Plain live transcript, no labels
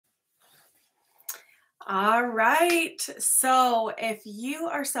All right. So if you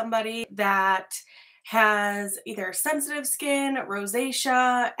are somebody that has either sensitive skin,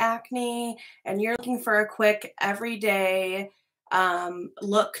 rosacea, acne, and you're looking for a quick everyday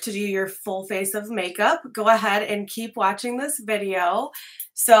look to do your full face of makeup, go ahead and keep watching this video.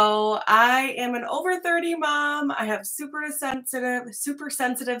 So I am an over 30 mom. I have super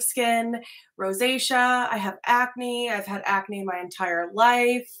sensitive skin, rosacea. I have acne. I've had acne my entire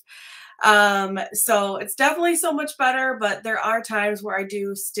life. So it's definitely so much better, but there are times where I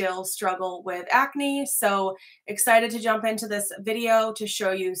do still struggle with acne. So excited to jump into this video to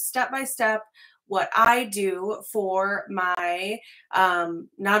show you step by step what I do for my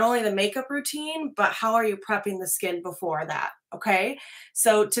not only the makeup routine, but how are you prepping the skin before that? Okay,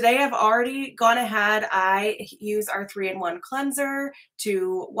 so today I've already gone ahead. I use our 3-in-1 cleanser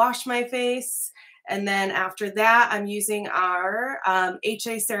to wash my face. And then after that, I'm using our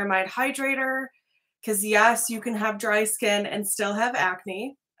HA Ceramide Hydrator because yes, you can have dry skin and still have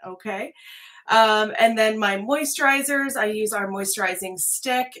acne. Okay. And then my moisturizers, I use our moisturizing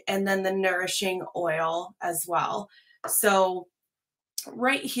stick and then the nourishing oil as well. So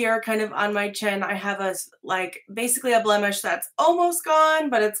right here, kind of on my chin, I have basically a blemish that's almost gone,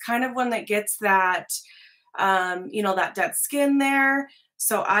 but it's kind of one that gets that, that dead skin there.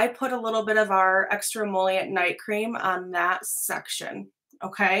 So I put a little bit of our extra emollient night cream on that section.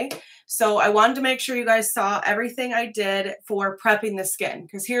 Okay. So I wanted to make sure you guys saw everything I did for prepping the skin,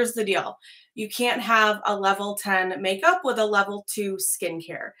 because here's the deal. You can't have a level 10 makeup with a level 2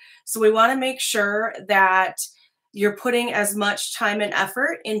 skincare. So we want to make sure that you're putting as much time and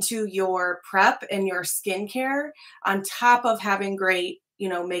effort into your prep and your skincare on top of having great,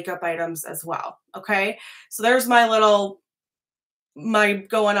 makeup items as well. Okay. So there's my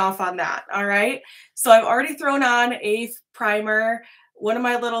going off on that. All right. So I've already thrown on a primer. One of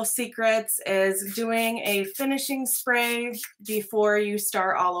my little secrets is doing a finishing spray before you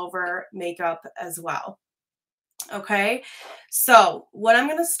start all over makeup as well. Okay. So what I'm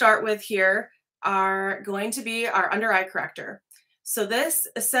going to start with here are going to be our under eye corrector. So this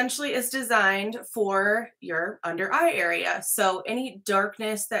essentially is designed for your under eye area. So any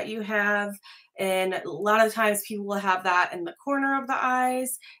darkness that you have, and a lot of times people will have that in the corner of the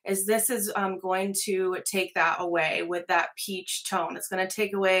eyes, this is going to take that away with that peach tone. It's going to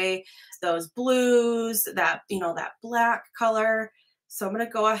take away those blues, that black color. So I'm going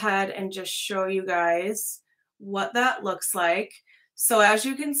to go ahead and just show you guys what that looks like. So as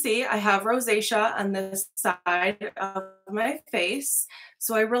you can see, I have rosacea on this side of my face.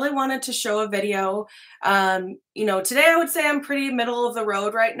 So I really wanted to show a video. Today I would say I'm pretty middle of the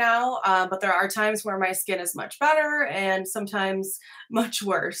road right now, but there are times where my skin is much better and sometimes much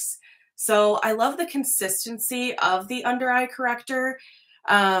worse. So I love the consistency of the under eye corrector.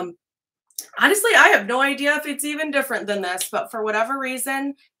 Honestly, I have no idea if it's even different than this, but for whatever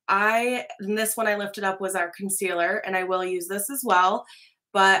reason, this one I lifted up was our concealer, and I will use this as well.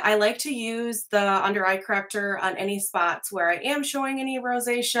 But I like to use the under eye corrector on any spots where I am showing any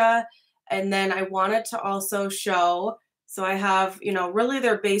rosacea. And then I wanted to also show, so I have, really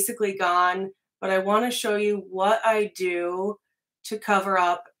they're basically gone, but I want to show you what I do to cover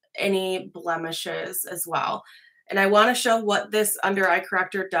up any blemishes as well. And I want to show what this under eye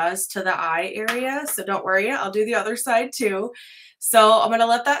corrector does to the eye area. So don't worry, I'll do the other side too. So I'm going to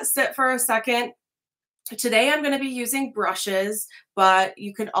let that sit for a second. Today I'm going to be using brushes, but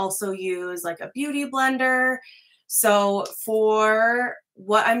you can also use like a beauty blender. So for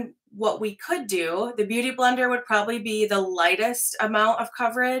what we could do, the beauty blender would probably be the lightest amount of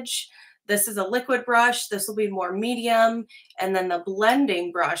coverage. This is a liquid brush. This will be more medium. And then the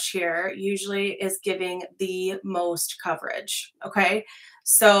blending brush here usually is giving the most coverage. Okay.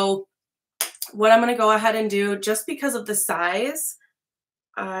 So what I'm going to go ahead and do, just because of the size,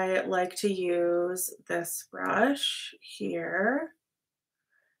 I like to use this brush here.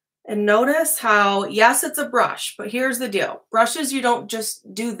 And notice how, yes, it's a brush, but here's the deal. Brushes, you don't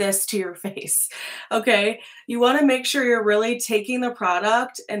just do this to your face, okay? You want to make sure you're really taking the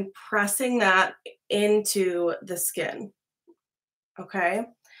product and pressing that into the skin, okay?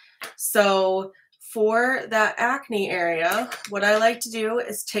 So for that acne area, what I like to do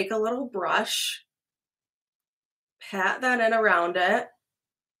is take a little brush, pat that in around it.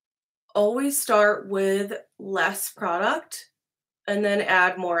 Always start with less product and then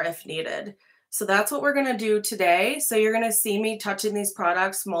add more if needed. So that's what we're going to do today. So you're going to see me touching these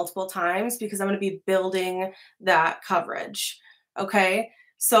products multiple times because I'm going to be building that coverage. Okay.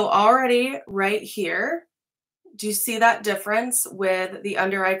 So already right here, do you see that difference with the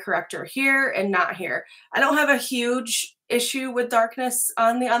under eye corrector here and not here? I don't have a huge issue with darkness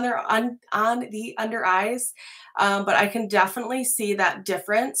on the under eyes, but I can definitely see that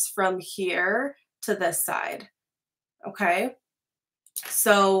difference from here to this side. Okay,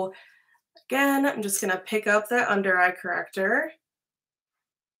 so again, I'm just gonna pick up that under eye corrector.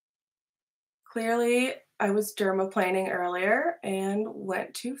 Clearly, I was dermaplaning earlier and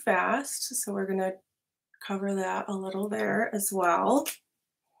went too fast, so we're gonna cover that a little there as well.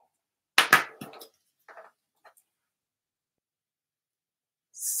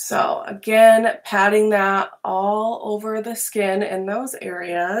 So again, patting that all over the skin in those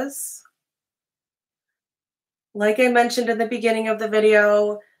areas. Like I mentioned in the beginning of the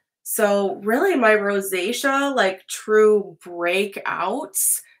video, so really my rosacea, like true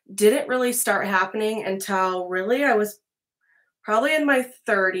breakouts, didn't really start happening until really I was probably in my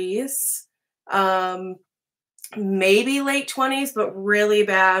 30s, maybe late 20s, but really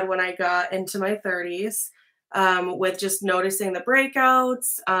bad when I got into my 30s, with just noticing the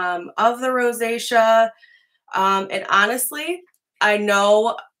breakouts of the rosacea. And honestly, I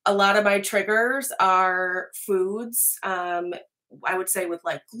know a lot of my triggers are foods. I would say with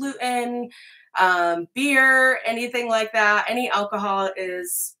like gluten, beer, anything like that. Any alcohol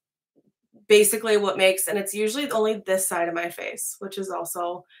is basically what makes, and it's usually only this side of my face, which is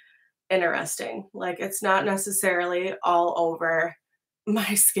also interesting. Like it's not necessarily all over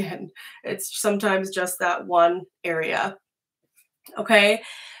my skin. It's sometimes just that one area. Okay.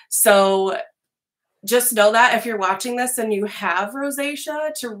 So just know that if you're watching this and you have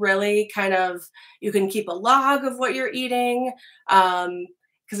rosacea, to really kind of, you can keep a log of what you're eating.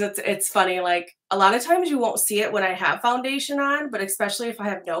 Because it's funny, like a lot of times you won't see it when I have foundation on, but especially if I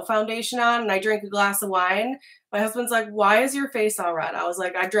have no foundation on and I drink a glass of wine, my husband's like, "Why is your face all red?" I was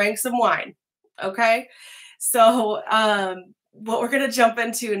like, "I drank some wine." Okay. So what we're gonna jump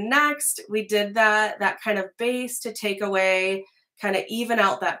into next, we did that kind of base to take away, kind of even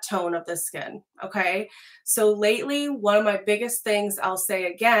out that tone of the skin. Okay. So lately, one of my biggest things I'll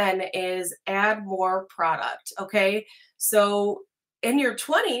say again is add more product. Okay. So in your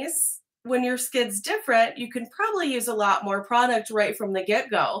 20s, when your skin's different, you can probably use a lot more product right from the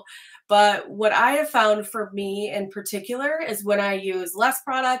get go. But what I have found for me in particular is when I use less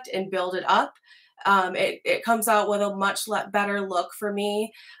product and build it up, it comes out with a much better look for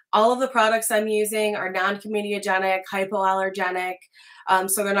me. All of the products I'm using are non-comedogenic, hypoallergenic,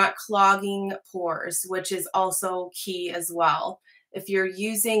 so they're not clogging pores, which is also key as well. If you're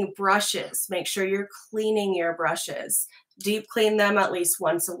using brushes, make sure you're cleaning your brushes. Deep clean them at least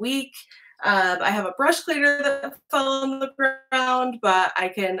once a week. I have a brush cleaner that fell on the ground, but I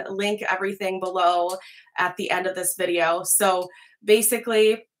can link everything below at the end of this video. So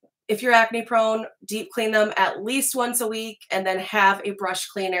basically, if you're acne prone, deep clean them at least once a week, and then have a brush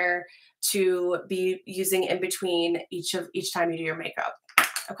cleaner to be using in between each time you do your makeup.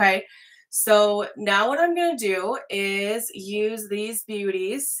 Okay. So now what I'm going to do is use these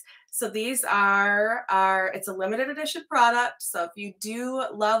beauties. So these are it's a limited edition product. So if you do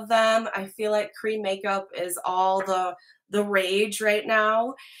love them, I feel like cream makeup is all the rage right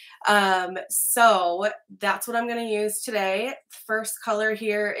now. So that's what I'm going to use today. First color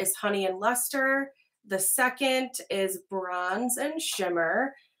here is Honey and Luster. The second is Bronze and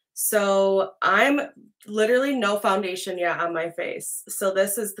Shimmer. So I'm literally no foundation yet on my face. So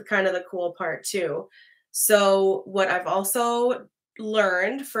this is the kind of the cool part too. So what I've also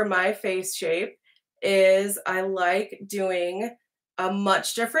learned for my face shape is I like doing a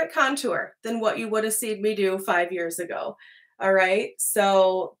much different contour than what you would have seen me do 5 years ago. All right.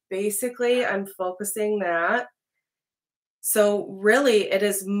 So basically I'm focusing that. So really it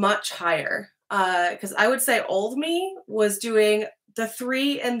is much higher. Because I would say old me was doing the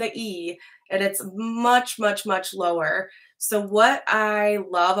 3 and the E, and it's much, much, much lower. So what I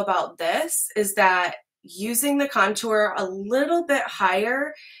love about this is that using the contour a little bit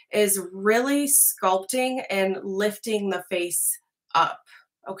higher is really sculpting and lifting the face up.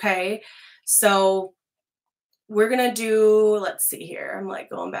 Okay. So we're going to do, let's see here. I'm like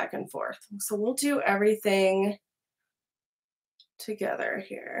going back and forth. So we'll do everything together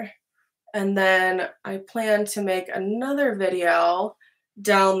here. And then I plan to make another video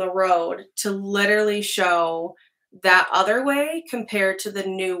down the road to literally show that other way compared to the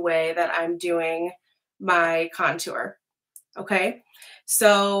new way that I'm doing my contour. Okay.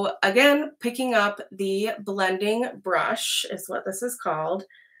 So again, picking up the blending brush is what this is called.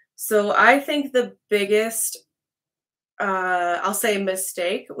 So I think the biggest, I'll say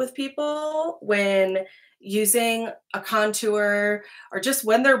mistake with people when using a contour or just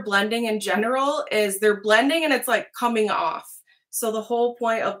when they're blending in general is they're blending and it's like coming off. So the whole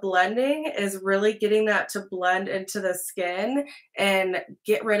point of blending is really getting that to blend into the skin and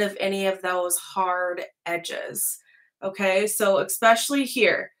get rid of any of those hard edges. Okay, so especially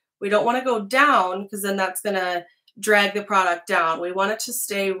here, we don't want to go down because then that's going to drag the product down. We want it to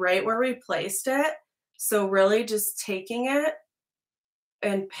stay right where we placed it. So really just taking it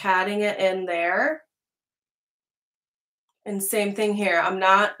and patting it in there. And same thing here. I'm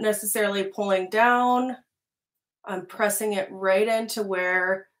not necessarily pulling down. I'm pressing it right into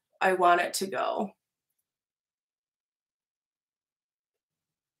where I want it to go.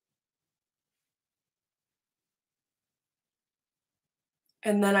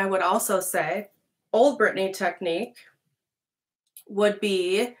 And then I would also say, old Brittany technique would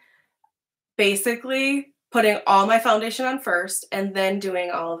be basically putting all my foundation on first and then doing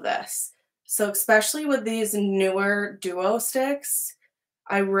all of this. So especially with these newer duo sticks,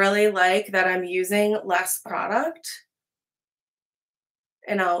 I really like that I'm using less product.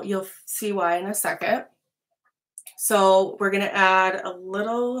 And you'll see why in a second. So we're gonna add a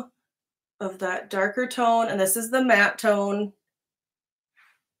little of that darker tone, and this is the matte tone.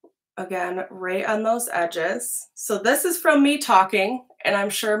 Again, right on those edges. So this is from me talking, and I'm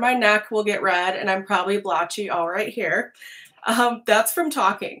sure my neck will get red, and I'm probably blotchy all right here. That's from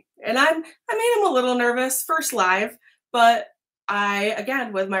talking. And I'm a little nervous, first live, but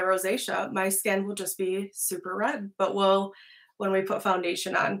again, with my rosacea, my skin will just be super red, but when we put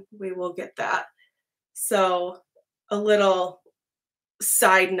foundation on, we will get that. So a little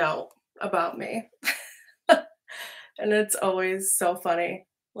side note about me. And it's always so funny.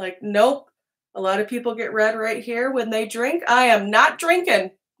 Like, nope. A lot of people get red right here when they drink. I am not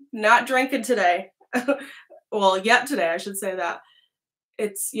drinking. Not drinking today. Well, yet today, I should say that.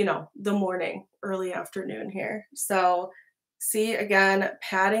 It's, the morning, early afternoon here. So see, again,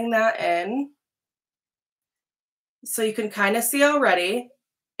 patting that in. So you can kind of see already,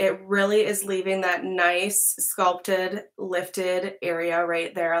 it really is leaving that nice sculpted, lifted area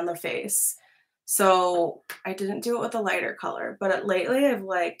right there on the face. So I didn't do it with a lighter color, but lately I've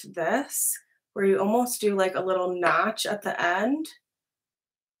liked this, where you almost do like a little notch at the end.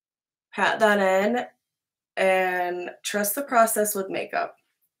 Pat that in and trust the process with makeup.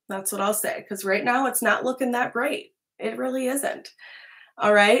 That's what I'll say, because right now it's not looking that great. It really isn't.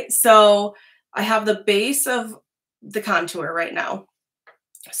 All right, so I have the base of the contour right now.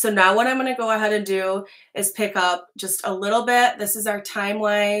 So now what I'm going to go ahead and do is pick up just a little bit. This is our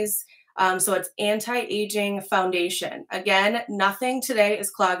Timewise. So it's anti-aging foundation. Again, nothing today is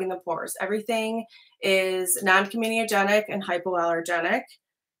clogging the pores. Everything is non-comedogenic and hypoallergenic.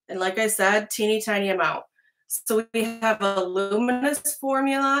 And like I said, teeny tiny amount. So we have a luminous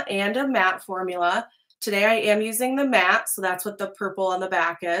formula and a matte formula. Today I am using the matte, so that's what the purple on the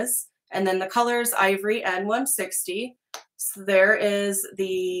back is. And then the color is Ivory N160. So there is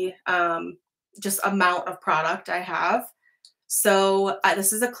the just amount of product I have. So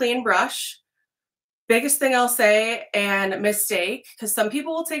this is a clean brush. Biggest thing I'll say, and mistake, because some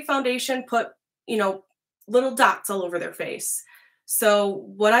people will take foundation, put, little dots all over their face. So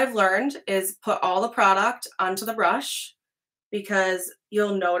what I've learned is put all the product onto the brush, because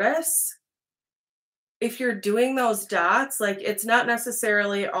you'll notice if you're doing those dots, like it's not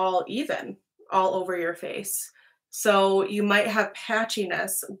necessarily all even all over your face. So you might have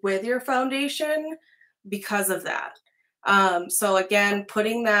patchiness with your foundation because of that. So again,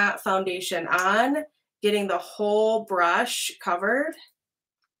 putting that foundation on, getting the whole brush covered,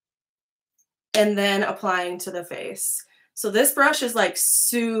 and then applying to the face. So this brush is like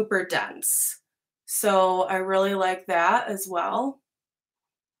super dense. So I really like that as well.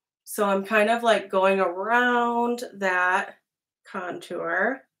 So I'm kind of like going around that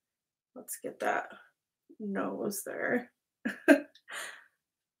contour. Let's get that nose there.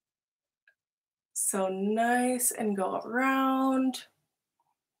 So nice, and go around.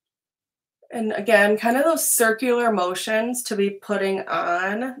 And again, kind of those circular motions to be putting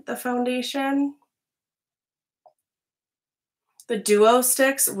on the foundation. The duo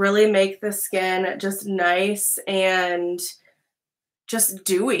sticks really make the skin just nice and just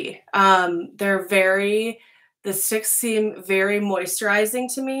dewy. The sticks seem very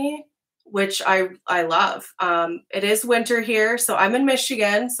moisturizing to me, which I love. It is winter here, so I'm in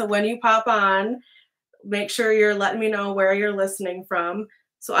Michigan. So when you pop on, make sure you're letting me know where you're listening from.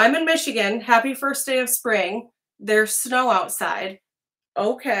 So I'm in Michigan. Happy first day of spring. There's snow outside.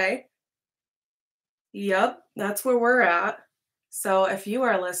 Okay. Yep, that's where we're at. So if you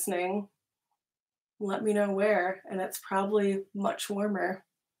are listening, let me know where. And it's probably much warmer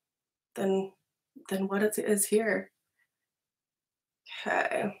than what it is here.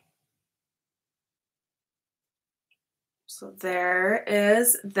 Okay. So there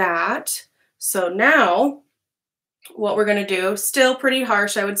is that. So now what we're going to do, still pretty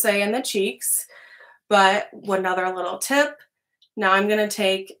harsh, I would say, in the cheeks, but another little tip. Now I'm going to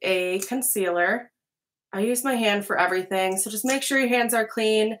take a concealer. I use my hand for everything, so just make sure your hands are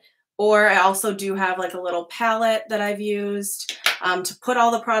clean. Or I also do have like a little palette that I've used to put all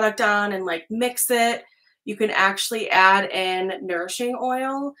the product on and like mix it. You can actually add in nourishing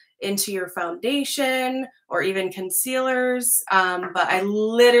oil into your foundation or even concealers. But I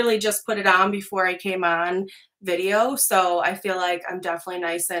literally just put it on before I came on video. So I feel like I'm definitely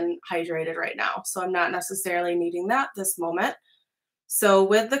nice and hydrated right now. So I'm not necessarily needing that this moment. So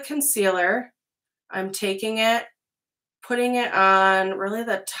with the concealer, I'm taking it, putting it on really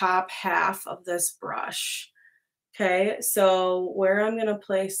the top half of this brush. Okay, so where I'm going to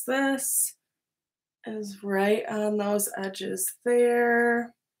place this is right on those edges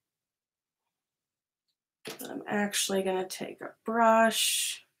there. I'm actually going to take a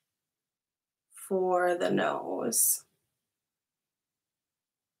brush for the nose.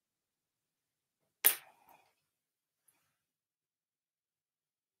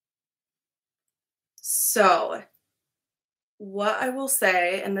 So what I will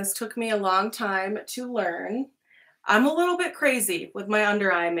say, and this took me a long time to learn, I'm a little bit crazy with my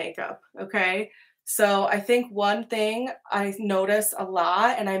under eye makeup, okay? So I think one thing I notice a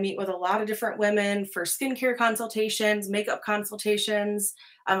lot, and I meet with a lot of different women for skincare consultations, makeup consultations.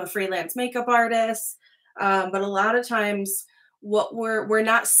 I'm a freelance makeup artist, but a lot of times what we're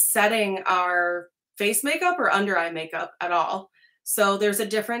not setting our face makeup or under eye makeup at all. So there's a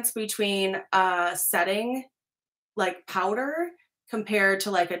difference between setting like powder compared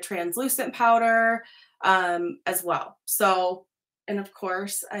to like a translucent powder as well. So, and of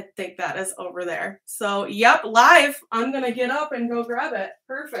course, I think that is over there. So, yep, live. I'm going to get up and go grab it.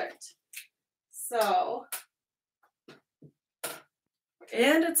 Perfect. So,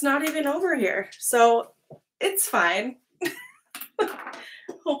 and it's not even over here. So, it's fine.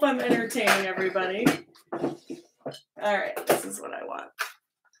 Hope I'm entertaining everybody. All right, this is what I want.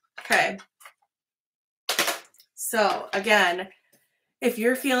 Okay. So, again, if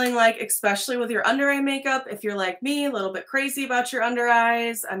you're feeling like, especially with your under eye makeup, if you're like me, a little bit crazy about your under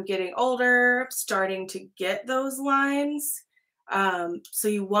eyes, I'm getting older, starting to get those lines. So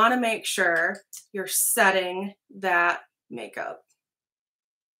you want to make sure you're setting that makeup.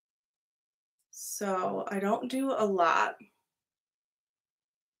 So I don't do a lot.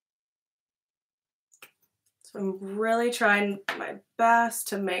 So I'm really trying my best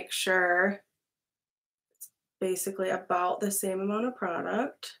to make sure it's basically about the same amount of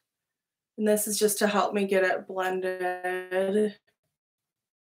product. And this is just to help me get it blended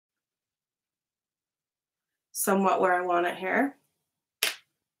somewhat where I want it here.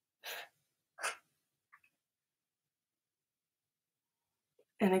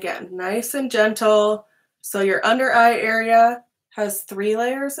 And again, nice and gentle. So your under eye area has 3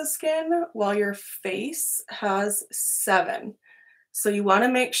 layers of skin while your face has 7. So you want to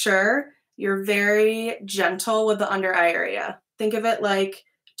make sure you're very gentle with the under eye area. Think of it like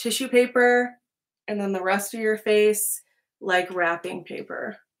tissue paper and then the rest of your face like wrapping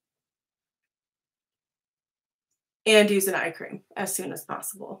paper. And use an eye cream as soon as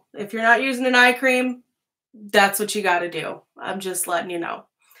possible. If you're not using an eye cream, that's what you got to do. I'm just letting you know.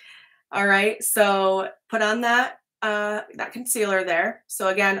 All right, so put on that that concealer there. So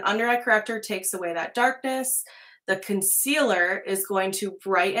again, under eye corrector takes away that darkness. The concealer is going to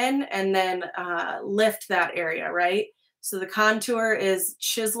brighten and then lift that area, right? So the contour is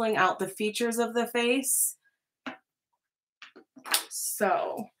chiseling out the features of the face.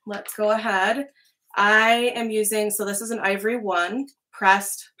 So let's go ahead. I am using, so this is an Ivory 1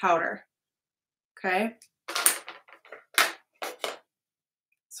 pressed powder, okay?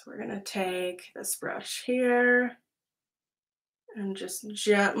 So we're gonna take this brush here and just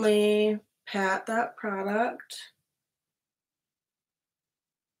gently pat that product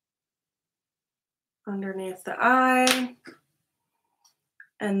underneath the eye.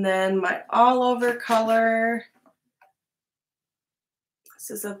 And then my all over color, this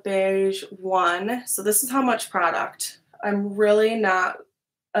is a beige 1. So this is how much product. I'm really not,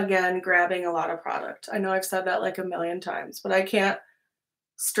 again, grabbing a lot of product. I know I've said that like a million times, but I can't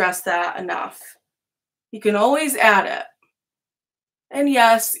stress that enough. You can always add it. And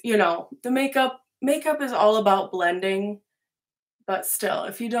yes, you know, the makeup is all about blending, but still,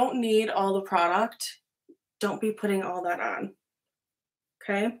 if you don't need all the product, don't be putting all that on.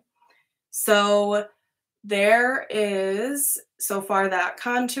 Okay? So there is so far that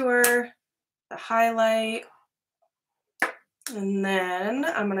contour, the highlight, and then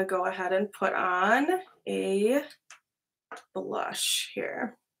I'm going to go ahead and put on a blush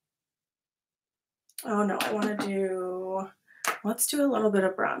here. Oh no, I want to do, let's do a little bit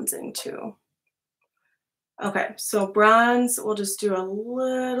of bronzing too. Okay, so bronze, we'll just do a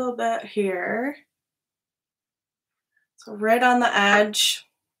little bit here. So right on the edge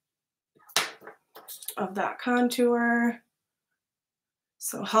of that contour.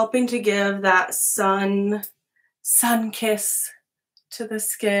 So helping to give that sun kiss to the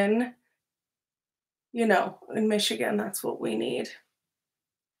skin. You know, in Michigan, that's what we need.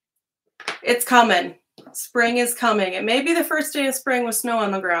 It's coming. Spring is coming. It may be the first day of spring with snow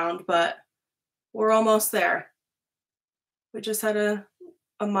on the ground, but we're almost there. We just had a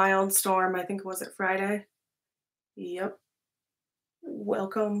mild storm. I think, was it Friday? Yep.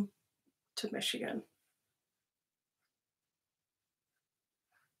 Welcome to Michigan.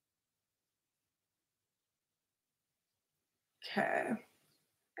 Okay.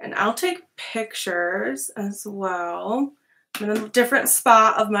 And I'll take pictures as well. I'm in a different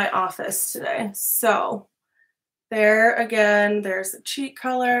spot of my office today. So there again, there's the cheek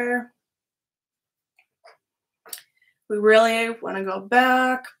color. We really want to go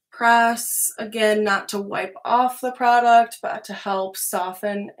back, press, again, not to wipe off the product, but to help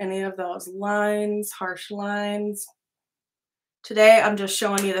soften any of those lines, harsh lines. Today, I'm just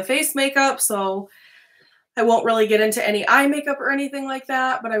showing you the face makeup, so I won't really get into any eye makeup or anything like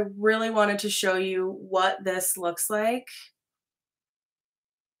that, but I really wanted to show you what this looks like.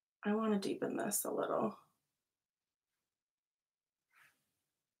 I want to deepen this a little.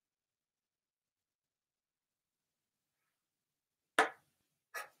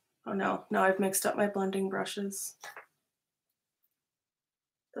 Oh no, now I've mixed up my blending brushes.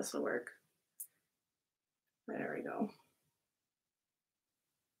 This will work. There we go.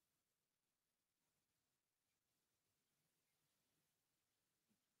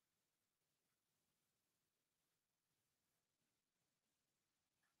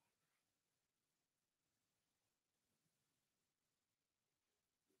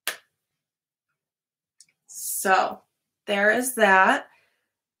 So there is that.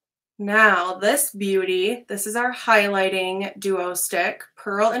 Now this beauty, this is our highlighting duo stick,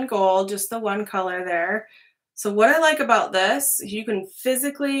 pearl and gold, just the one color there. So what I like about this, you can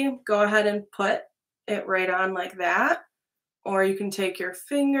physically go ahead and put it right on like that, or you can take your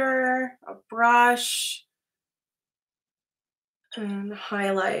finger, a brush, and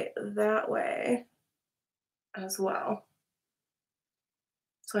highlight that way as well.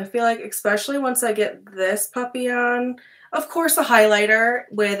 So I feel like, especially once I get this puppy on, of course a highlighter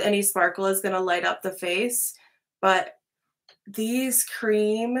with any sparkle is going to light up the face, but these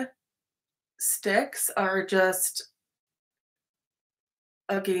cream sticks are just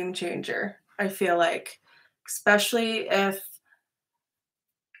a game changer, I feel like, especially if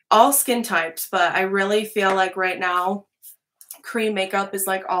all skin types, but I really feel like right now cream makeup is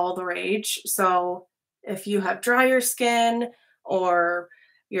like all the rage. So if you have drier skin or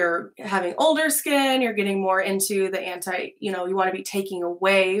you're having older skin, you're getting more into the you want to be taking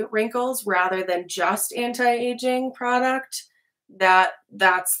away wrinkles rather than just anti-aging product,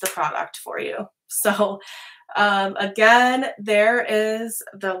 that's the product for you. So again, there is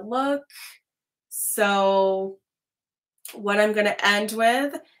the look. So what I'm going to end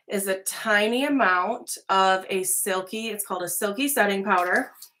with is a tiny amount of a silky, it's called a silky setting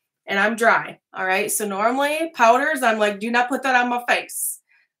powder, and I'm dry. All right. So normally powders, I'm like, do not put that on my face.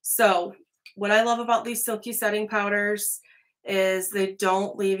 So what I love about these silky setting powders is they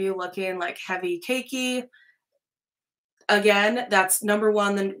don't leave you looking like heavy cakey. Again, that's number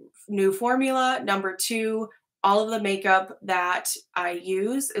one, the new formula. Number two, all of the makeup that I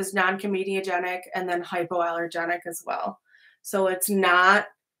use is non-comedogenic and then hypoallergenic as well. So it's not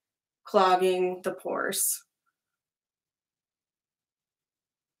clogging the pores.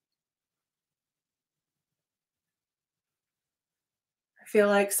 I feel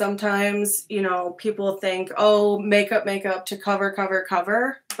like sometimes, people think, oh, makeup to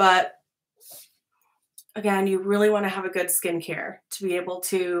cover. But again, you really want to have a good skincare to be able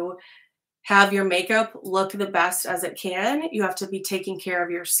to have your makeup look the best as it can. You have to be taking care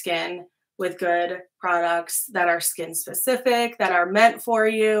of your skin with good products that are skin specific, that are meant for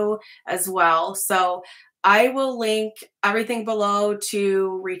you as well. So I will link everything below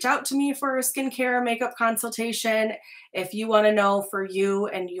to reach out to me for a skincare makeup consultation. If you want to know for you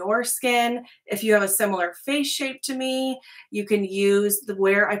and your skin, if you have a similar face shape to me, you can use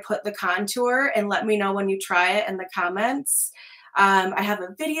where I put the contour and let me know when you try it in the comments. I have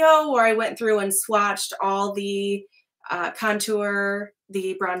a video where I went through and swatched all the contour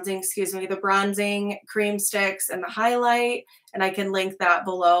the bronzing cream sticks and the highlight, and I can link that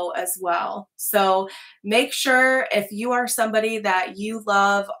below as well. So make sure, if you are somebody that you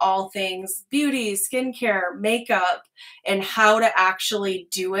love all things beauty, skincare, makeup, and how to actually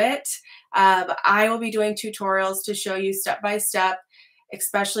do it, I will be doing tutorials to show you step by step,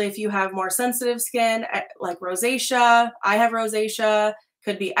 especially if you have more sensitive skin like rosacea. I have rosacea,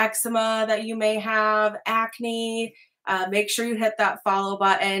 could be eczema that you may have, acne. Make sure you hit that follow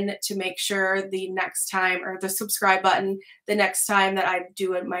button to make sure the next time, or the subscribe button, the next time that I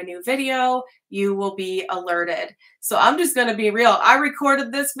do my new video, you will be alerted. So I'm just going to be real. I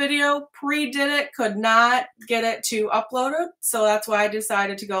recorded this video, pre-did it, could not get it to upload it. So that's why I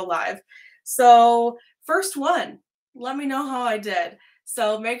decided to go live. So first one, let me know how I did.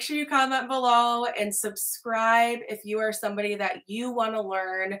 So make sure you comment below and subscribe if you are somebody that you want to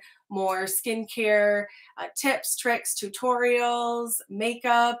learn more skincare tips, tricks, tutorials,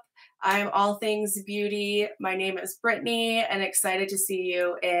 makeup. I'm all things beauty. My name is Brittany, and excited to see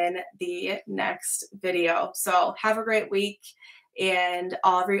you in the next video. So have a great week, and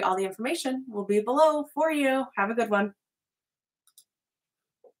all the information will be below for you. Have a good one.